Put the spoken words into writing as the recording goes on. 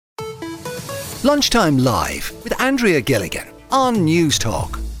Lunchtime Live with Andrea Gilligan on News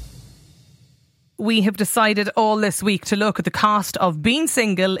Talk. We have decided all this week to look at the cost of being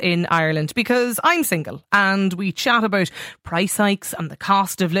single in Ireland, because I'm single and we chat about price hikes and the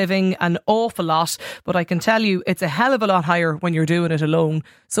cost of living an awful lot, but I can tell you it's a hell of a lot higher when you're doing it alone.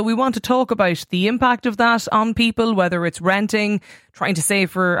 So we want to talk about the impact of that on people, whether it's renting, trying to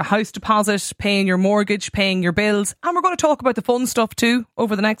save for a house deposit, paying your mortgage, paying your bills. And we're going to talk about the fun stuff too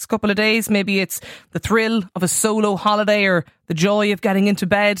over the next couple of days. Maybe it's the thrill of a solo holiday or the joy of getting into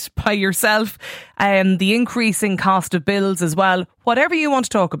bed by yourself, the increasing cost of bills as well. Whatever you want to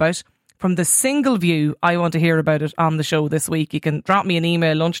talk about, from the single view, I want to hear about it on the show this week. You can drop me an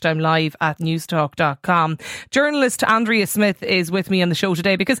email, lunchtimelive@newstalk.com. Journalist Andrea Smith is with me on the show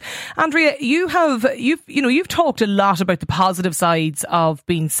today because, Andrea, you've talked a lot about the positive sides of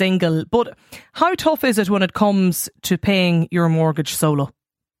being single, but how tough is it when it comes to paying your mortgage solo?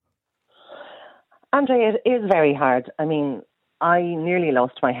 Andrea, it is very hard. I mean, I nearly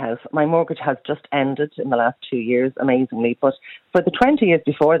lost my house. My mortgage has just ended in the last 2 years, amazingly. But for the 20 years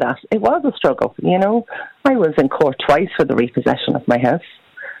before that, it was a struggle. You know, I was in court twice for the repossession of my house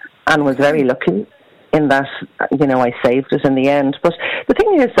and was very lucky in that, you know, I saved it in the end. But the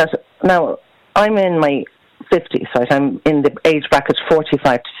thing is that now I'm in my 50s, right? I'm in the age bracket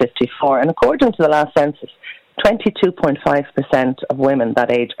 45 to 54. And according to the last census, 22.5% of women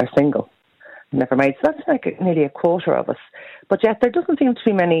that age are single. Never mind. So that's like nearly a quarter of us. But yet there doesn't seem to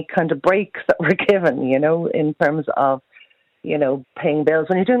be many kind of breaks that we're given, you know, in terms of, you know, paying bills.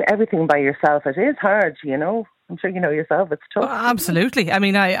 When you're doing everything by yourself, it is hard, you know. I'm sure you know yourself, it's tough. Well, absolutely. I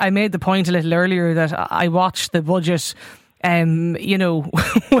mean, I made the point a little earlier that I watch the budget, you know,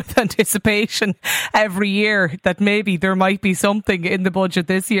 with anticipation every year that maybe there might be something in the budget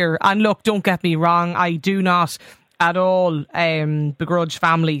this year. And look, don't get me wrong, I do not at all begrudge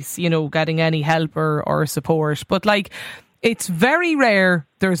families, you know, getting any help or support. But like, it's very rare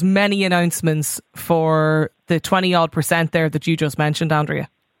there's many announcements for the 20-odd% there that you just mentioned, Andrea.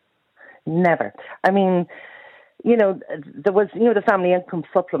 Never. I mean, you know, there was, you know, the family income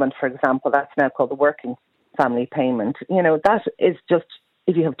supplement, for example, that's now called the working family payment. You know, that is just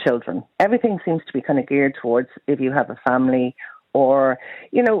if you have children. Everything seems to be kind of geared towards if you have a family. Or,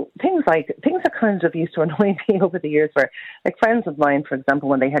 you know, things that kind of used to annoy me over the years where, like friends of mine, for example,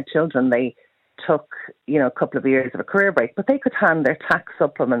 when they had children, they took, you know, a couple of years of a career break, but they could hand their tax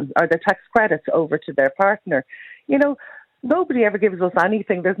supplements or their tax credits over to their partner. You know, nobody ever gives us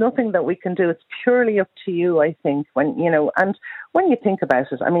anything. There's nothing that we can do. It's purely up to you, I think, when, you know, and when you think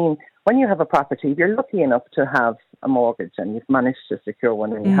about it, I mean, when you have a property, if you're lucky enough to have a mortgage and you've managed to secure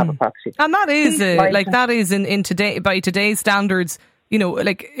one and you have a property. And that is, that is in today, by today's standards, you know,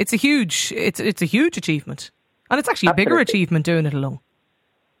 like it's a huge achievement. And it's actually a bigger achievement doing it alone.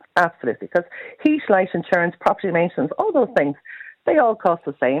 Absolutely. Because heat, light, insurance, property maintenance, all those things, they all cost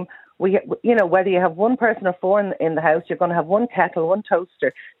the same. You know, whether you have one person or four in the house, you're going to have one kettle, one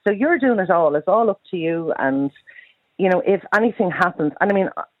toaster. So you're doing it all. It's all up to you. And, you know, if anything happens, and I mean,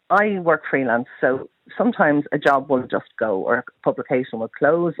 I work freelance, so sometimes a job will just go or a publication will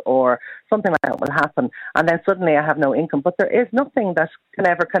close or something like that will happen. And then suddenly I have no income. But there is nothing that can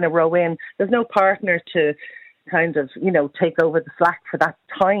ever kind of row in. There's no partner to kind of, you know, take over the slack for that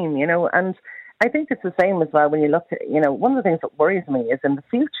time, you know. And I think it's the same as well when you look at, you know, one of the things that worries me is in the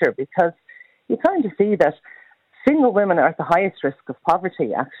future, because you kind of see that single women are at the highest risk of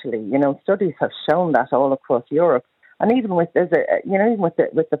poverty, actually. You know, studies have shown that all across Europe. And even with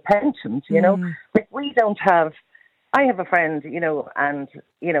the pensions, you know, like we don't have. I have a friend, you know, and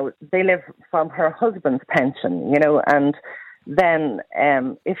you know they live from her husband's pension, you know, and then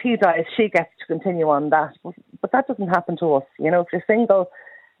if he dies, she gets to continue on that. But that doesn't happen to us, you know. If you're single,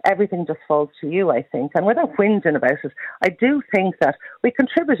 everything just falls to you, I think. And without whinging about it, I do think that we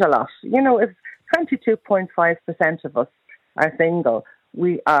contribute a lot. You know, if 22.5% of us are single,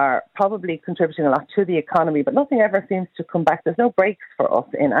 we are probably contributing a lot to the economy, but nothing ever seems to come back. There's no breaks for us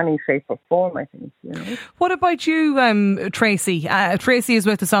in any shape or form, I think. You know? What about you, Tracy? Tracy is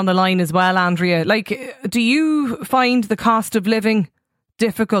with us on the line as well, Andrea. Like, do you find the cost of living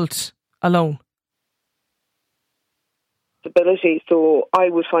difficult alone? Stability, so I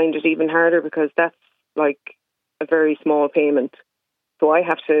would find it even harder because that's like a very small payment. So I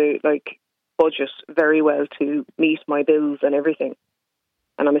have to like budget very well to meet my bills and everything.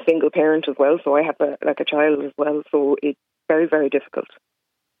 And I'm a single parent as well, so I have a child as well. So it's very, very difficult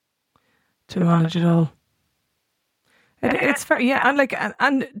to manage it all. It's fair, yeah. And like,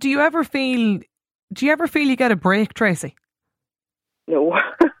 and do you ever feel you get a break, Tracy? No,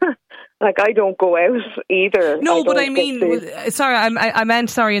 Like, I don't go out either. No, but I mean, sorry, I meant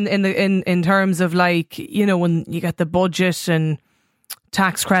sorry in terms of, like, you know, when you get the budget and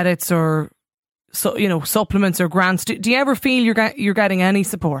tax credits or, so, you know, supplements or grants. Do you ever feel you're getting any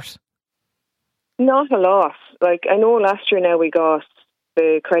support? Not a lot. Like, I know last year now we got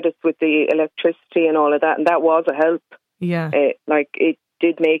the credits with the electricity and all of that, and that was a help. Yeah. It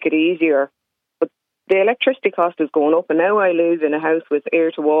did make it easier. But the electricity cost is going up, and now I live in a house with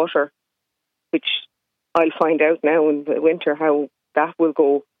air to water, which I'll find out now in the winter how that will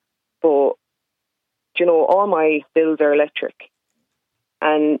go. But, you know, all my bills are electric.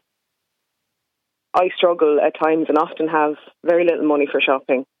 And I struggle at times and often have very little money for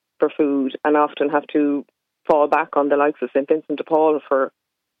shopping, for food, and often have to fall back on the likes of St. Vincent de Paul for,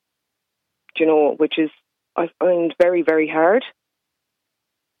 you know, which is, I find, very, very hard.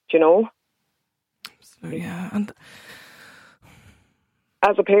 You know? So, yeah. And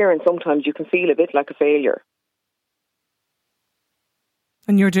as a parent, sometimes you can feel a bit like a failure.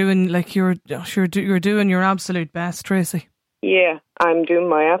 And you're doing, like, you're doing your absolute best, Tracy. Yeah, I'm doing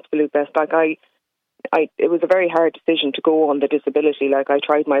my absolute best. Like, it was a very hard decision to go on the disability. Like, I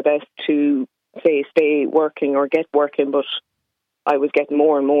tried my best to stay working or get working, but I was getting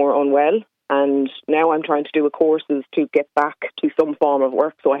more and more unwell. And now I'm trying to do courses to get back to some form of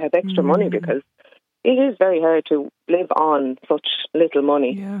work, so I have extra money, because it is very hard to live on such little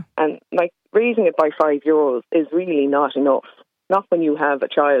money. Yeah. And, like, raising it by €5 is really not enough. Not when you have a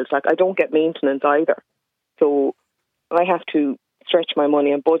child. Like, I don't get maintenance either. So I have to stretch my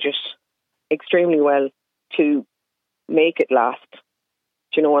money and budget extremely well to make it last.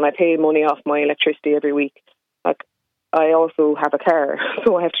 You know, and I pay money off my electricity every week. Like, I also have a car,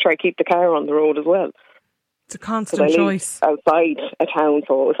 so I have to try to keep the car on the road as well. It's a constant choice. Outside a town,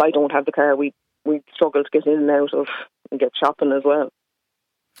 so if I don't have the car, we struggle to get in and out of and get shopping as well.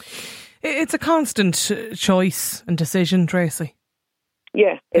 It's a constant choice and decision, Tracy.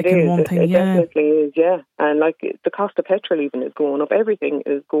 Yeah, it is. It definitely is, yeah. And, like, the cost of petrol even is going up. Everything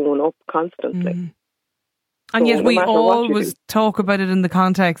is going up constantly. And yet we always talk about it in the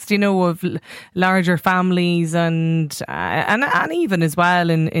context, you know, of larger families and even as well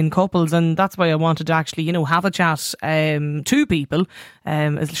in couples. And that's why I wanted to actually, you know, have a chat to people,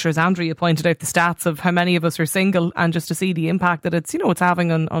 as sure as Andrea pointed out the stats of how many of us are single, and just to see the impact that it's, you know, it's having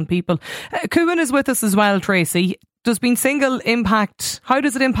on people. Cuan is with us as well, Tracy. Does being single how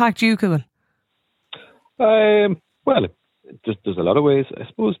does it impact you, Cuan? Well, there's a lot of ways, I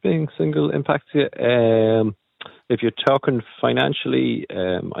suppose, being single impacts you. If you're talking financially,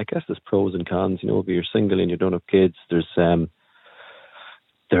 I guess there's pros and cons. You know, if you're single and you don't have kids,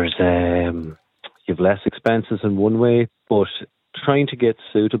 you've less expenses in one way, but trying to get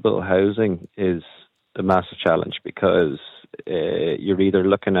suitable housing is a massive challenge, because you're either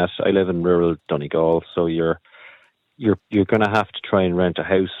looking at, I live in rural Donegal, so you're going to have to try and rent a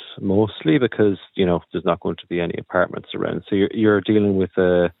house mostly, because, you know, there's not going to be any apartments around. So you're dealing with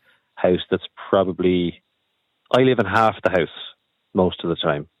a house that's probably, I live in half the house most of the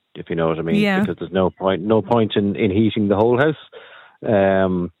time, if you know what I mean. Yeah. Because there's no point in heating the whole house.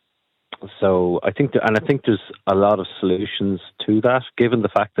 So I think there's a lot of solutions to that, given the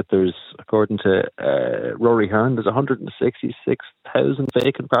fact that there's, according to Rory Hearn, there's 166,000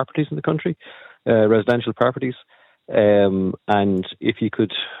 vacant properties in the country, residential properties. And if you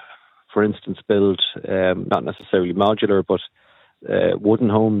could, for instance, build not necessarily modular, but wooden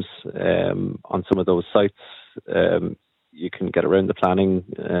homes on some of those sites, you can get around the planning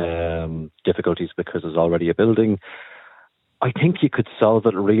difficulties, because there's already a building. I think you could solve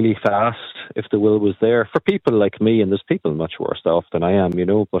it really fast if the will was there. For people like me, and there's people much worse off than I am, you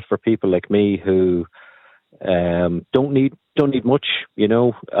know, but for people like me who don't need much, you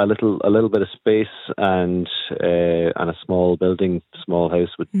know, a little bit of space and a small building, small house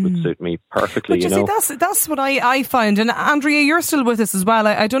would suit me perfectly. But you know, see, that's what I find. And Andrea, you're still with us as well.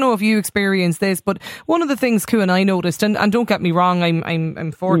 I don't know if you experienced this, but one of the things, Cuan, I noticed, and don't get me wrong,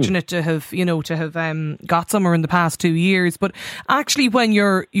 I'm fortunate to have got somewhere in the past 2 years. But actually, when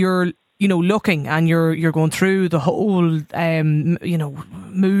you're you know, looking and you're going through the whole, you know,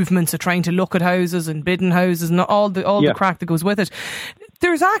 movements of trying to look at houses and bidding houses and all the crack that goes with it.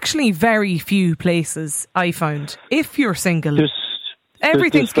 There's actually very few places, I found, if you're single.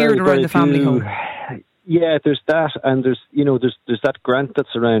 Everything's geared around the family home. Yeah, there's that, and there's that grant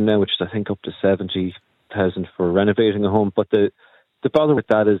that's around now, which is I think up to 70,000 for renovating a home. But the bother with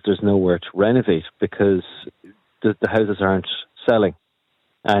that is there's nowhere to renovate, because the houses aren't selling,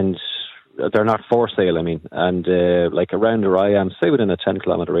 and they're not for sale, I mean. And like around where I am, say within a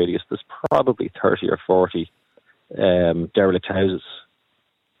 10-kilometre radius, there's probably 30 or 40 derelict houses.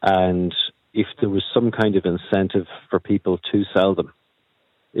 and if there was some kind of incentive for people to sell them,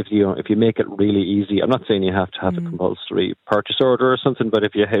 if you make it really easy, I'm not saying you have to have a compulsory purchase order or something, but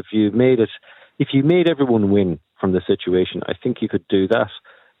if you made everyone win from the situation, I think you could do that.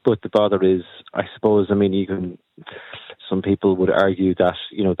 But the bother is, I suppose, some people would argue that,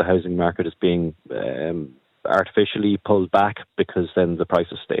 the housing market is being artificially pulled back because then the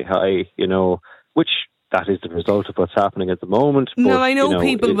prices stay high, which that is the result of what's happening at the moment. No, but, I know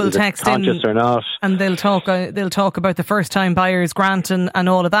people will text in or not, and they'll talk about the first time buyers grant and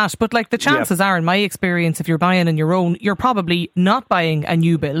all of that. But the chances are, in my experience, if you're buying on your own, you're probably not buying a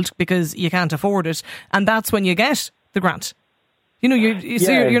new build because you can't afford it, and that's when you get the grant.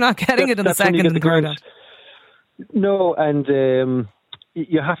 You're not getting it in the second and the third hand. No, and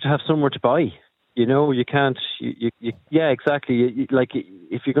you have to have somewhere to buy. You can't. Yeah, exactly.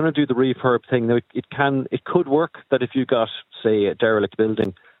 If you're going to do the refurb thing, it could work that if you got, say, a derelict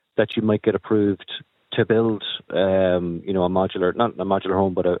building, that you might get approved to build, a modular, not a modular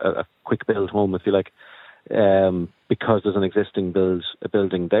home, but a quick build home, if you like, because there's an existing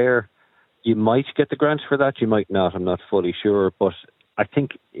building there. You might get the grant for that. You might not. I'm not fully sure, but I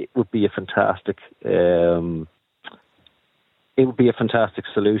think it would be a fantastic. It would be a fantastic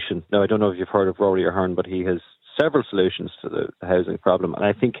solution. Now, I don't know if you've heard of Rory Ahern, but he has several solutions to the housing problem. And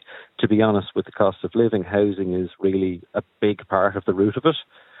I think, to be honest, with the cost of living, housing is really a big part of the root of it,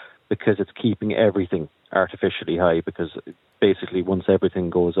 because it's keeping everything artificially high. Because basically, once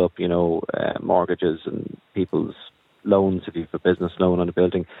everything goes up, mortgages and people's loans, if you have a business loan on a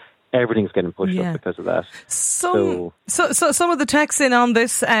building, everything's getting pushed up because of that. So some of the texts in on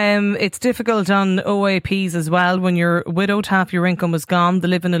this, it's difficult on OAPs as well. When you're widowed, half your income is gone. The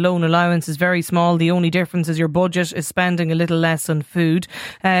living alone allowance is very small. The only difference is your budget is spending a little less on food.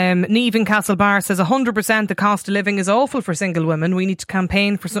 Niamh in Castlebar says 100% the cost of living is awful for single women. We need to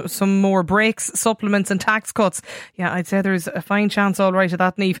campaign for some more breaks, supplements and tax cuts. Yeah, I'd say there's a fine chance all right of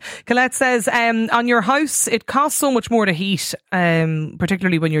that, Niamh. Colette says, on your house, it costs so much more to heat,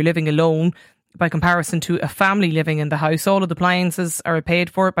 particularly when you're living alone by comparison to a family living in the house. All of the appliances are paid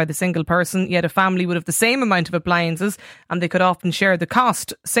for by the single person, yet a family would have the same amount of appliances and they could often share the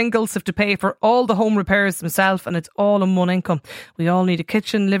cost. Singles have to pay for all the home repairs themselves and it's all in one income. We all need a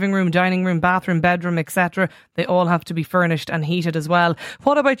kitchen, living room, dining room, bathroom, bedroom, etc. They all have to be furnished and heated as well.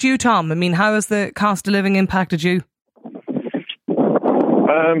 What about you, Tom? How has the cost of living impacted you?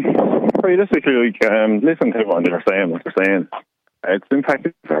 Realistically, listen to what they're saying. It's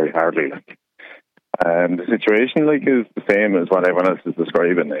impacted very hardly. The situation is the same as what everyone else is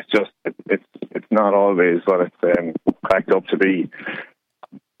describing. It's just it's not always what it's cracked up to be.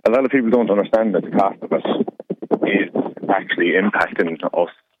 A lot of people don't understand that the cost of it is actually impacting us.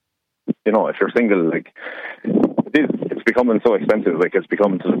 If you're single, it's becoming so expensive. It's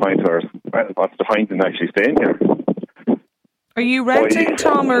becoming to the point where what's the point in actually staying here? Are you renting,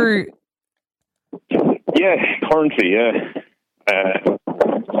 Tom, or? Yeah, currently, yeah.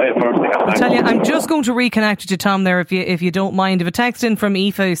 I'll tell you, I'm just going to reconnect you to Tom there if you don't mind. If a text in from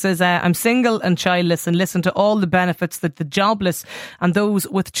Aoife who says, I'm single and childless and listen to all the benefits that the jobless and those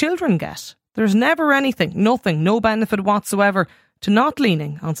with children get. There's never nothing, no benefit whatsoever to not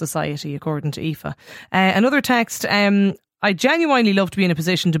leaning on society, according to Aoife. Another text, I genuinely love to be in a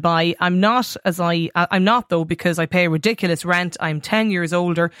position to buy. I'm not though, because I pay ridiculous rent. I'm 10 years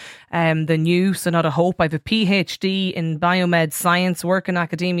older than you, so not a hope. I have a PhD in biomed science, work in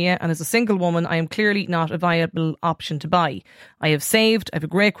academia, and as a single woman, I am clearly not a viable option to buy. I have saved, I have a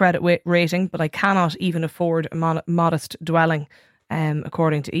great credit rating, but I cannot even afford a modest dwelling.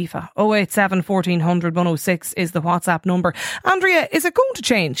 According to Aoife. 087 1400 106 is the WhatsApp number. Andrea, is it going to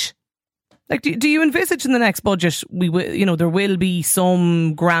change? Do you envisage in the next budget there will be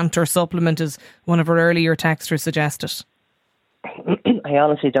some grant or supplement, as one of our earlier texters suggested? I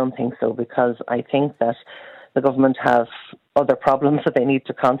honestly don't think so, because I think that the government have other problems that they need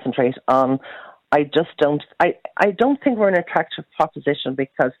to concentrate on. I don't think we're an attractive proposition,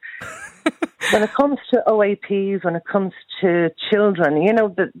 because when it comes to OAPs, when it comes to children,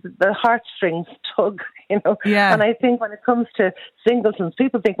 the heartstrings tug, Yeah. And I think when it comes to singletons,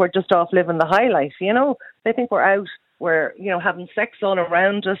 people think we're just off living the high life, They think we're out, we're, having sex all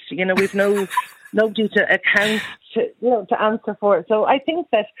around us, we've nobody to account to answer for it. So I think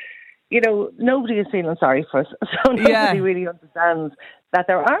that, nobody is feeling sorry for us. So nobody really understands that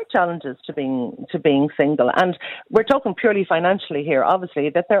there are challenges to being single. And we're talking purely financially here, obviously,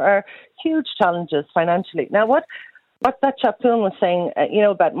 that there are huge challenges financially. Now, what that chap Poon was saying,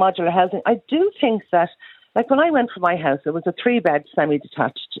 about modular housing, I do think that, when I went for my house, it was a 3-bed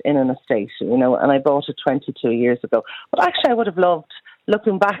semi-detached in an estate, and I bought it 22 years ago. But actually, I would have loved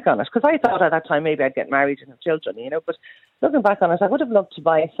looking back on it, because I thought at that time maybe I'd get married and have children, but looking back on it, I would have loved to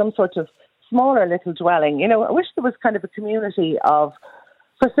buy some sort of smaller little dwelling. I wish there was kind of a community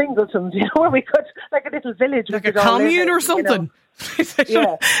for singletons, where we could, like a little village. Like a commune or something.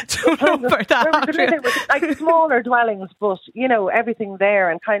 Yeah. Don't know about that. Where we could live in with, like, smaller dwellings, but, everything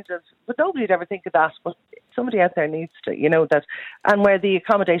there, and kind of, but nobody'd ever think of that, but somebody out there needs to, that, and where the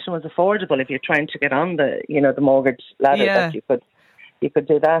accommodation was affordable if you're trying to get on the, the mortgage ladder, that you could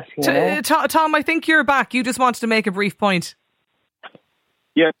do that. Tom, I think you're back. You just wanted to make a brief point.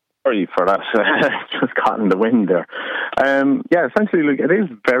 Yeah, sorry for that. Just caught in the wind there. Essentially, like, it is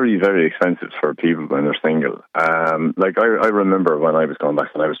very, very expensive for people when they're single. I remember when I was going back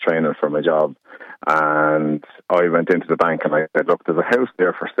and I was training for my job, and I went into the bank and I said, look, there's a house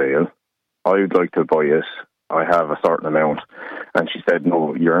there for sale. I would like to buy it. I have a certain amount. And she said,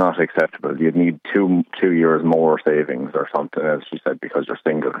 no, you're not acceptable. You'd need two years more savings or something else, she said, because you're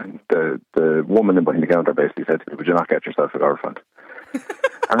single. And the woman behind the counter basically said to me, would you not get yourself a girlfriend?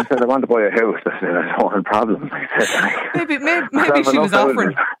 And I said, I want to buy a house. I said, I don't have problems. I said, maybe she was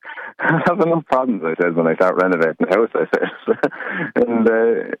offering. I have enough problems, I said, when I start renovating the house, I said.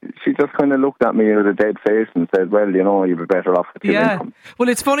 And she just kind of looked at me with a dead face and said, well, you'd be better off with your income. Well,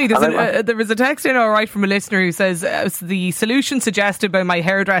 it's funny, there was a text in all right from a listener who says, the solution suggested by my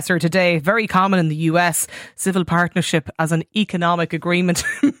hairdresser today, very common in the US, civil partnership as an economic agreement.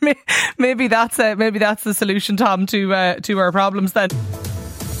 maybe that's the solution, Tom, to our problems then.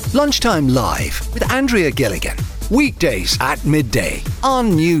 Lunchtime Live with Andrea Gilligan. Weekdays at midday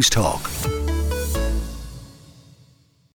on News Talk.